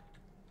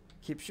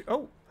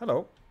 Oh,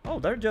 hello. Oh,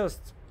 they're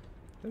just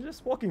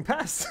walking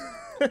past.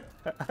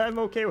 I'm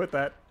okay with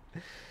that.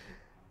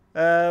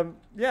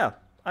 Yeah,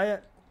 I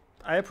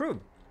approve.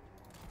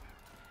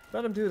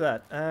 Let them do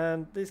that.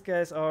 And these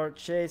guys are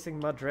chasing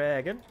my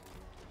dragon.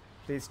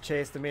 Please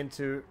chase them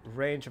into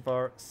range of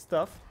our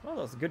stuff. Oh,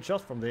 that was a good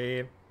shot from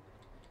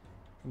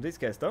these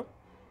guys though.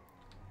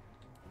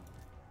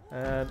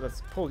 And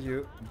let's pull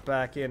you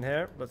back in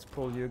here. Let's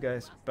pull you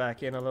guys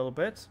back in a little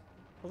bit.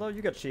 Although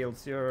you got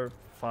shields, you're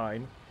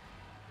fine.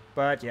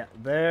 But yeah,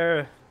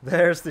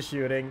 there's the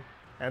shooting.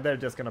 And they're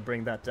just gonna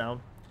bring that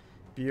down.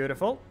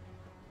 Beautiful.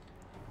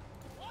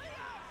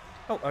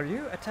 Oh, are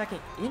you attacking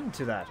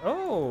into that?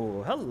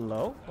 Oh,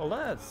 hello.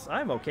 Well,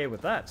 I'm okay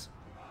with that.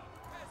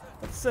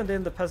 Let's send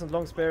in the peasant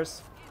long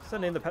spears.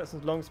 Send in the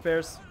peasant long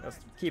spears. Let's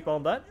keep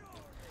on that.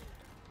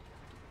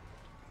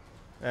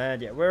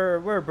 And yeah,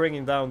 we're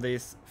bringing down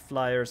these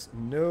flyers,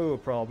 no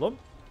problem.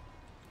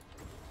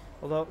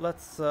 Although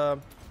let's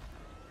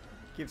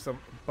give some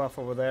buff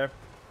over there.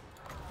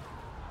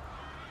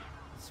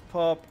 Let's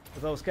pop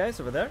those guys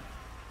over there.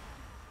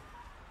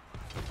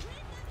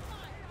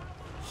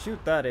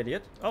 Shoot that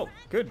idiot. Oh,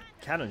 good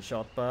cannon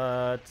shot,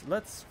 but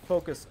let's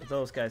focus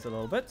those guys a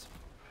little bit.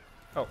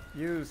 Oh,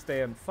 you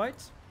stay and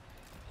fight.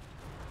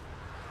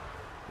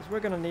 Because we're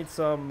gonna need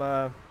some...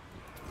 I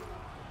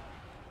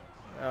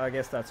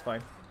guess that's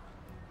fine.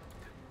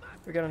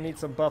 We're gonna need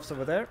some buffs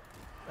over there.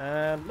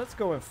 And let's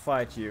go and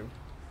fight you.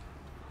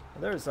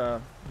 There's a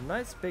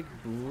nice big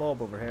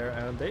blob over here,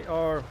 and they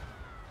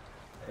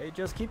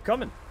just keep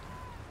coming.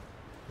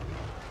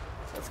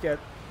 Let's get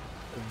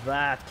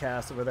that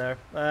cast over there.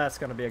 That's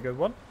gonna be a good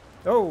one.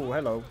 Oh,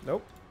 hello.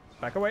 Nope.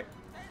 Back away.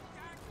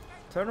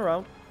 Turn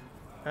around.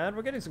 And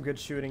we're getting some good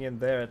shooting in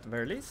there at the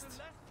very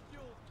least.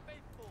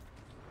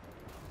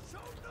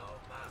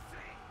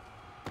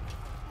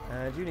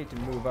 And you need to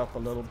move up a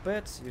little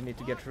bit. You need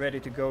to get ready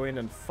to go in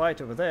and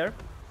fight over there.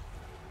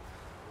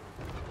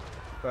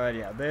 But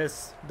yeah,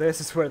 this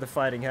is where the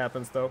fighting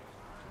happens though.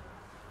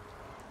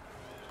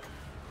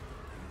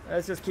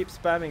 Let's just keep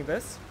spamming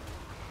this.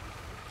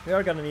 We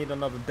are gonna need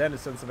another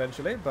denizens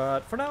eventually,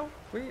 but for now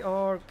we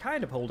are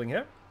kind of holding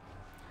here.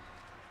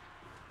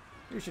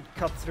 You should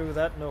cut through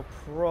that, no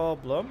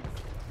problem.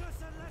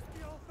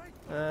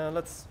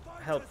 Let's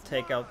help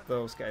take out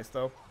those guys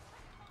though.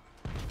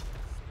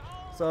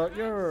 So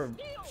you're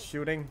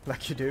shooting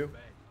like you do.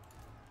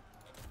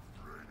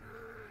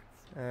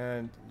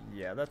 And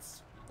yeah,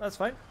 that's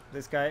fine.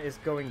 This guy is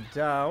going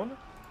down.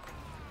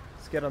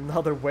 Let's get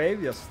another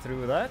wave just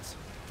through that.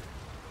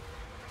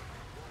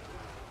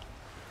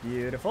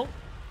 Beautiful.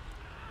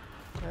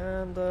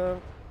 And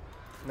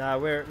now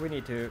we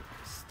need to.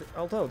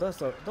 Although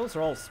those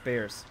are all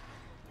spears.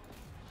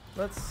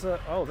 Let's.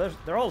 Oh,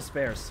 they're all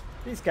spears.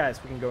 These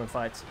guys we can go and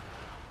fight.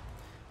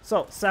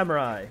 So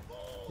samurai,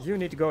 you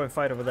need to go and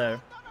fight over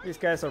there. These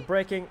guys are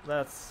breaking.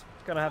 That's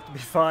gonna have to be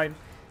fine.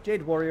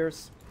 Jade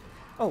warriors.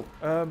 Oh,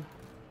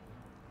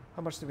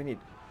 how much do we need?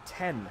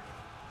 10.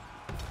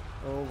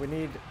 Oh, we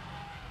need.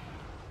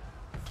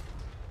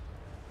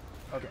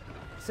 Okay,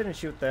 sit and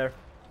shoot there.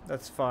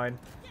 That's fine.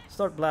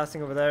 Start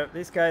blasting over there.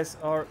 These guys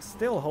are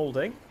still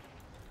holding.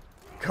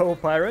 Go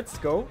pirates,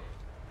 go.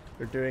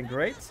 You're doing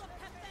great.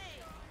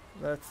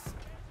 Let's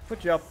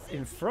put you up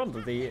in front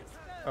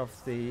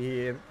of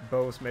the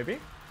bows maybe.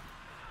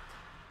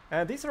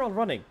 And these are all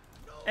running.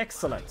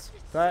 Excellent.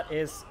 That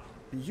is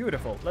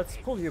beautiful. Let's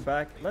pull you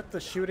back. Let the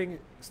shooting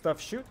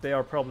stuff shoot. They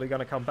are probably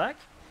gonna come back.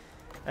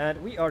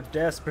 And we are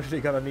desperately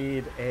gonna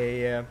need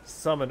a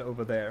summon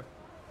over there.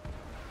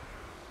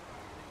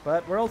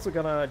 But we're also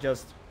gonna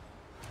just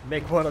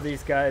make one of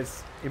these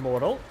guys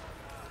immortal.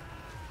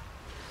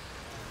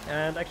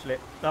 And actually,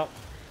 now,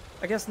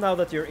 I guess now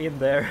that you're in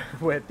there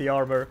with the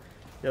armor,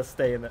 just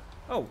stay in it.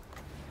 Oh,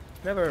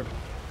 never.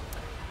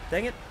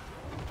 Dang it.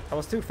 I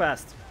was too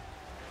fast.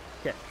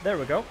 Okay, there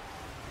we go.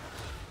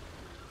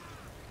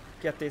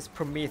 Get these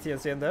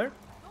Prometheans in there.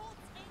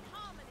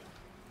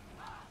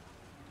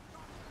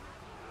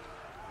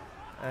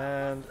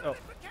 And oh,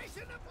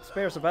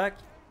 spares are back.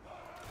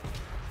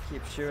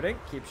 Keep shooting,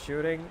 keep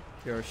shooting.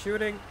 You're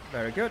shooting,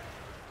 very good.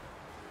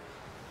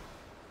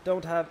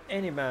 Don't have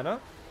any mana.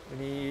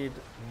 We need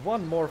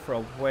one more for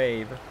a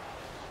wave.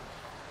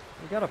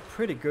 We got a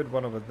pretty good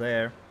one over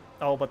there.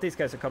 Oh, but these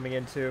guys are coming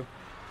in too.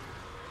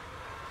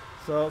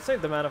 So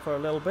save the mana for a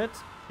little bit.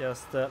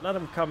 Just let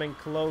them come in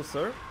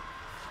closer.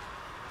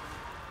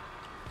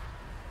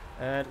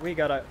 And we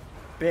got a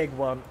big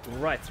one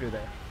right through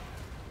there.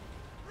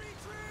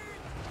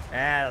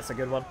 Ah, that's a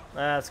good one.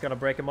 That's gonna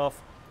break him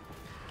off.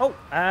 Oh,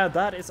 and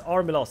that is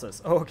army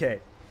losses.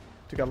 Okay.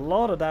 Took a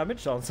lot of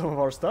damage on some of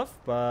our stuff,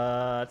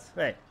 but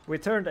hey, we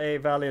turned a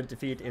valiant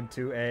defeat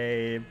into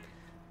a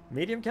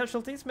medium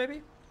casualties,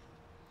 maybe?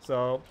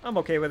 So, I'm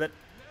okay with it.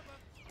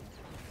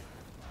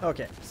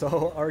 Okay,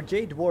 so our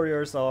Jade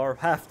warriors are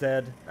half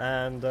dead,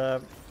 and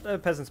the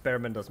peasant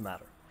spearmen doesn't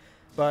matter.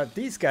 But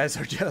these guys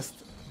are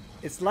just...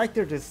 It's like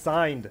they're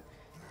designed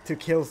to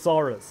kill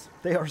saurus.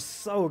 They are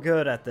so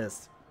good at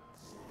this.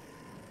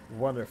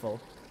 Wonderful.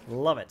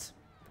 Love it.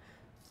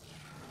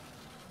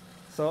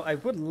 So I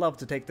would love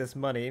to take this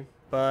money,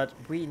 but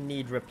we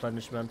need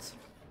replenishment.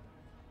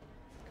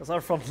 Because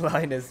our front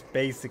line is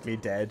basically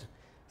dead.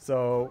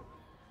 So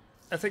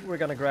I think we're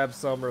gonna grab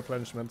some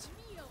replenishment.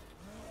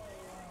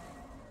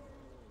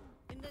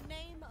 In the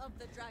name of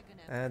the Dragon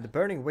And the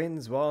Burning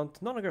Winds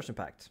want non-aggression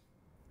pact.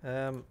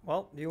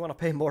 Well, do you want to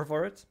pay more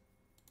for it?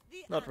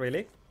 Not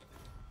really.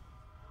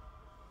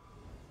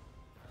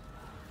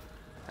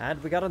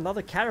 And we got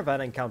another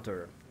caravan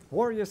encounter.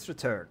 Warriors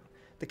return.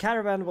 The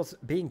caravan was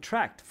being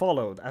tracked,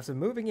 followed. After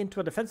moving into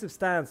a defensive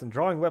stance and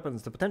drawing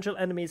weapons, the potential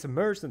enemies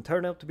emerged and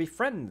turned out to be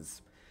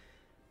friends.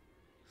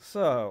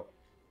 So,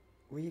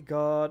 we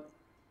got...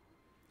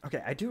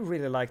 Okay, I do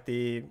really like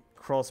the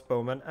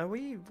crossbowmen, and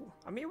we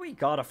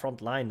got a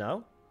front line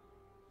now.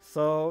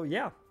 So,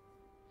 yeah.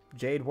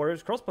 Jade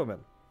Warriors crossbowmen.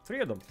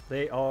 3 of them.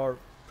 They are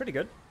pretty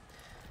good.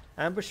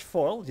 Ambush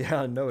foil,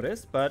 yeah, I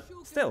noticed, but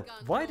still,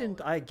 why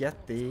didn't I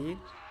get the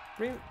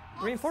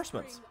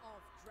reinforcements?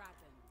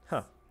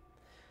 Huh.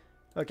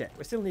 Okay,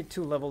 we still need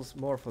 2 levels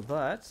more for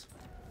that.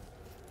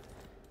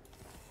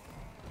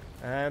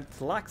 And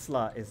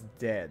Tlaxla is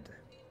dead.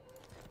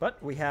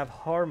 But we have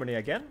Harmony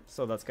again,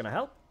 so that's gonna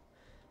help.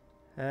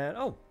 And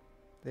oh,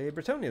 the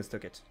Bretonians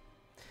took it.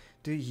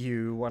 Do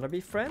you want to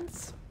be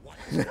friends?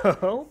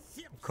 No,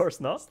 of course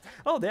not.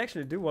 Oh, they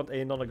actually do want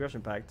a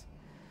non-aggression pact.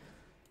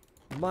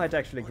 Might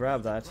actually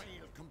grab that.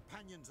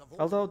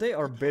 Although they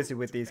are busy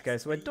with these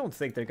guys, so I don't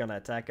think they're gonna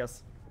attack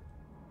us.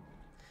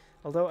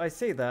 Although I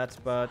say that,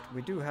 but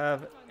we do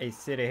have a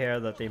city here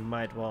that they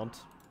might want.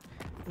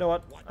 You know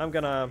what? I'm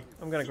gonna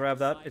grab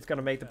that. It's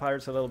gonna make the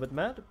pirates a little bit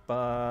mad,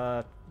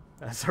 but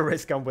that's a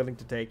risk I'm willing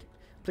to take.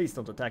 Please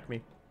don't attack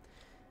me.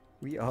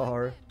 We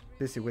are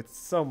busy with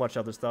so much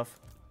other stuff.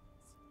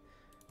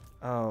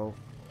 Oh.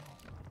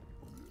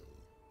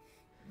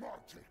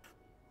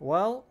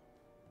 Well,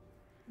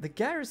 the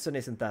garrison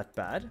isn't that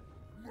bad.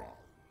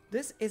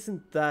 This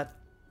isn't that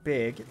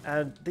big,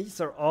 and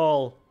these are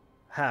all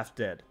half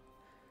dead.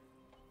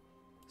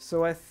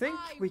 So I think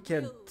we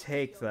can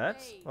take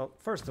that. Well,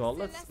 first of all,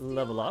 let's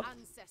level up.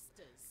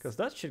 Because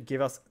that should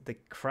give us the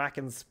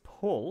Kraken's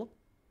pull.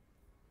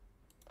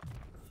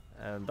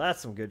 And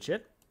that's some good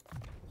shit.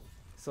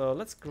 So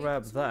let's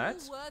grab that.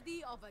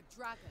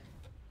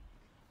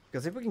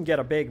 Because if we can get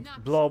a big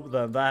blob,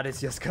 then that is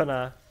just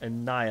gonna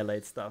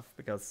annihilate stuff.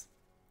 Because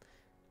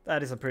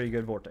that is a pretty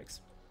good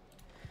vortex.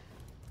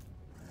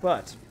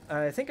 But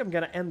I think I'm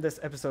gonna end this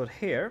episode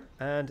here,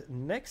 and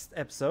next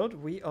episode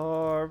we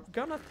are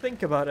gonna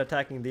think about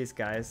attacking these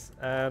guys,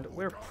 and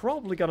we're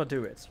probably gonna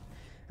do it.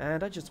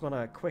 And I just want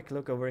a quick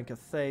look over in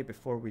Cathay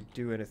before we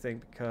do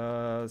anything,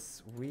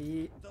 because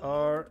we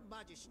are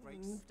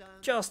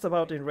just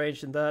about in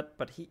range in that,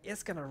 but he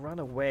is gonna run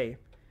away.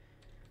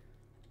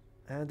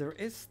 And there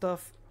is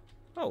stuff...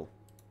 Oh,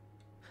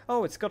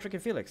 it's Gotrek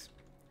and Felix.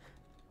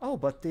 Oh,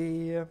 but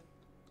the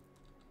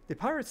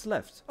pirates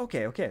left.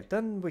 Okay,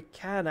 then we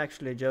can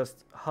actually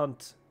just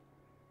hunt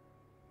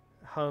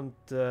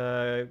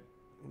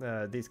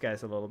these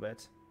guys a little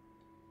bit.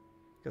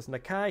 Because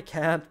Nakai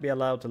can't be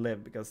allowed to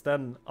live, because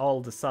then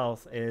all the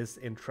south is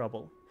in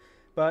trouble.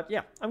 But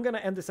yeah, I'm gonna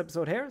end this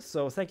episode here,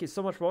 so thank you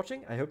so much for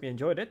watching. I hope you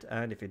enjoyed it,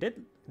 and if you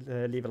did,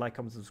 leave a like,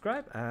 comment,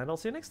 subscribe, and I'll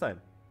see you next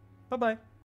time. Bye bye.